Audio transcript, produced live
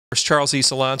Charles E.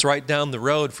 Salons right down the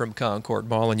road from Concord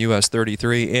Mall in US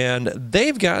 33, and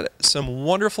they've got some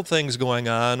wonderful things going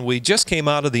on. We just came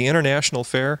out of the International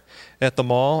Fair at the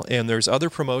mall, and there's other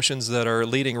promotions that are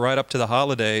leading right up to the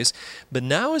holidays. But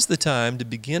now is the time to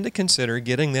begin to consider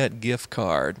getting that gift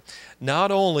card,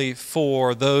 not only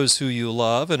for those who you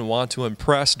love and want to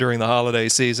impress during the holiday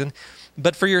season,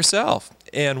 but for yourself.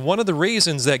 And one of the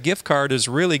reasons that gift card is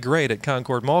really great at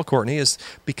Concord Mall, Courtney, is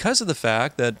because of the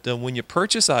fact that when you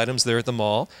purchase items there at the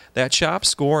mall, that Shop,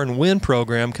 Score, and Win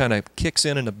program kind of kicks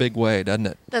in a big way, doesn't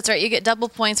it? That's right. You get double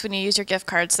points when you use your gift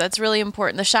card, so that's really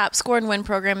important. The Shop, Score, and Win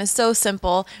program is so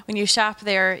simple. When you shop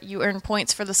there, you earn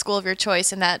points for the school of your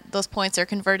choice, and those points are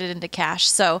converted into cash.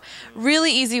 So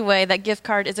really easy way. That gift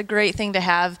card is a great thing to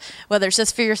have, whether it's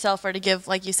just for yourself or to give,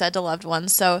 like you said, to loved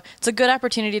ones. So it's a good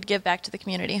opportunity to give back to the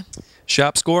community.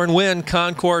 Shop, Score, and Win,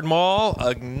 Concord Mall,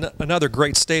 another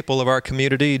great staple of our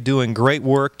community, doing great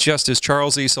work, just as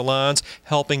Charles E. Salons,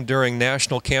 helping during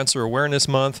National Cancer Awareness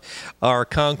Month. Our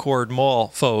Concord Mall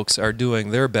folks are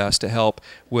doing their best to help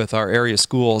with our area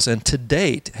schools, and to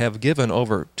date have given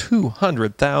over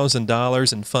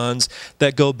 $200,000 in funds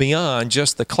that go beyond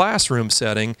just the classroom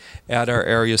setting at our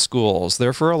area schools.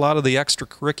 They're for a lot of the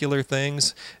extracurricular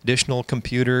things, additional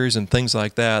computers and things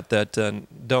like that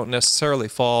don't necessarily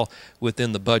fall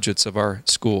within the budgets of our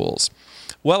schools.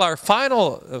 Well, our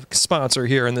final sponsor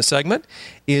here in the segment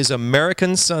is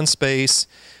American Sunspace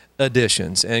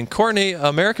Editions. And Courtney,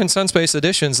 American Sunspace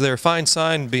Editions, their fine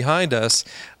sign behind us,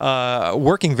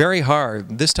 working very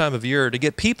hard this time of year to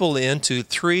get people into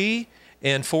 3-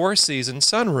 and 4-season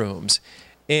sunrooms.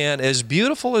 And as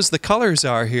beautiful as the colors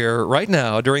are here right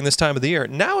now during this time of the year,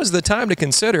 now is the time to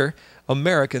consider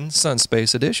American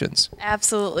Sunspace Editions.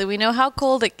 Absolutely. We know how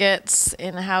cold it gets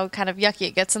and how kind of yucky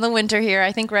it gets in the winter here.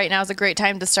 I think right now is a great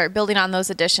time to start building on those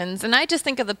additions. And I just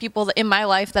think of the people in my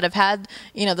life that have had,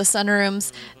 the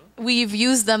sunrooms. We've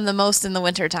used them the most in the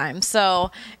winter time.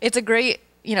 So it's a great,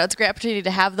 it's a great opportunity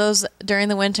to have those during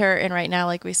the winter. And right now,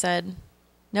 like we said,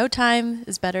 no time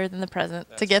is better than the present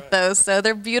to get those. So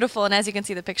they're beautiful. And as you can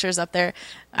see the pictures up there,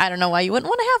 I don't know why you wouldn't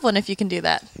want to have one if you can do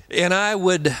that. And I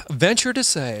would venture to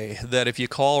say that if you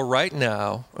call right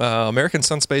now, American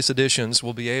Sunspace Editions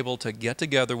will be able to get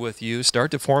together with you,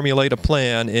 start to formulate a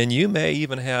plan, and you may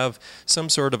even have some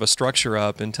sort of a structure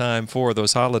up in time for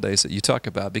those holidays that you talk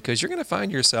about, because you're going to find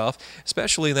yourself,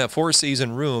 especially in that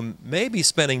 4-season room, maybe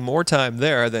spending more time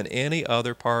there than any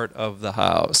other part of the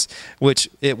house, which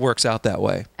it works out that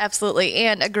way. Absolutely.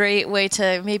 And a great way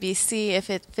to maybe see if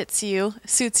it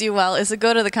suits you well is to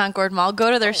go to the Concord Mall,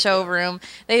 go to their showroom.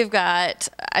 They've got,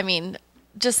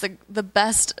 just the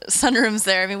best sunrooms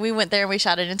there. We went there and we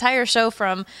shot an entire show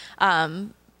from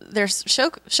their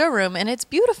showroom, and it's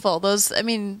beautiful. Those,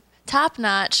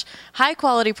 top-notch,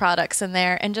 high-quality products in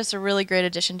there, and just a really great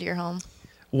addition to your home.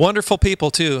 Wonderful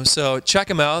people, too. So check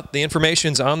them out. The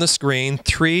information's on the screen.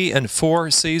 3- and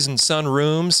 4-season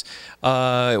sunrooms.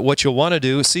 What you'll want to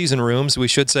do, season rooms, we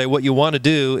should say, what you want to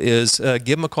do is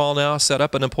give them a call now, set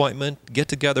up an appointment, get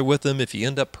together with them. If you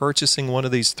end up purchasing one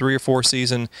of these 3- or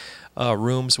 4-season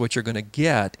rooms, what you're going to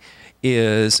get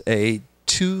is a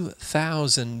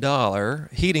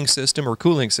 $2,000 heating system or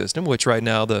cooling system, which right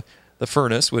now the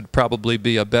furnace would probably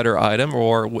be a better item,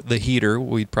 or the heater,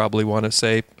 we'd probably want to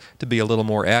say, to be a little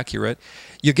more accurate.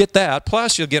 You get that,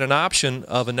 plus you'll get an option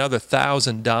of another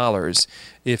 $1,000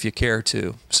 if you care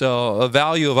to. So a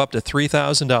value of up to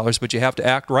 $3,000, but you have to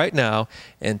act right now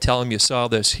and tell them you saw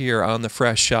this here on the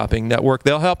Fresh Shopping Network.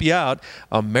 They'll help you out.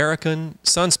 American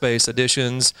Sunspace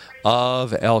Editions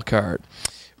of Elkhart.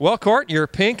 Well, Court, your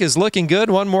pink is looking good.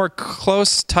 One more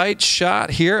close, tight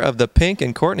shot here of the pink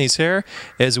in Courtney's hair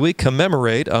as we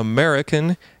commemorate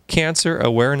American Cancer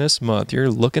Awareness Month. You're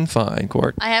looking fine,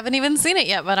 Court. I haven't even seen it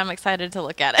yet, but I'm excited to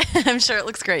look at it. I'm sure it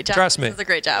looks great. Trust me. This is a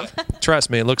great job. Trust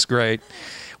me, it looks great.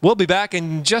 We'll be back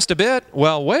in just a bit.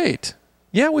 Well, wait.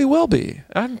 Yeah, we will be.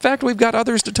 In fact, we've got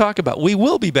others to talk about. We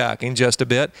will be back in just a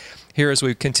bit here as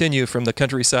we continue from the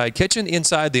Countryside Kitchen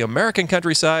inside the American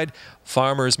Countryside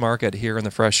Farmers Market here in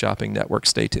the Fresh Shopping Network.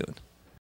 Stay tuned.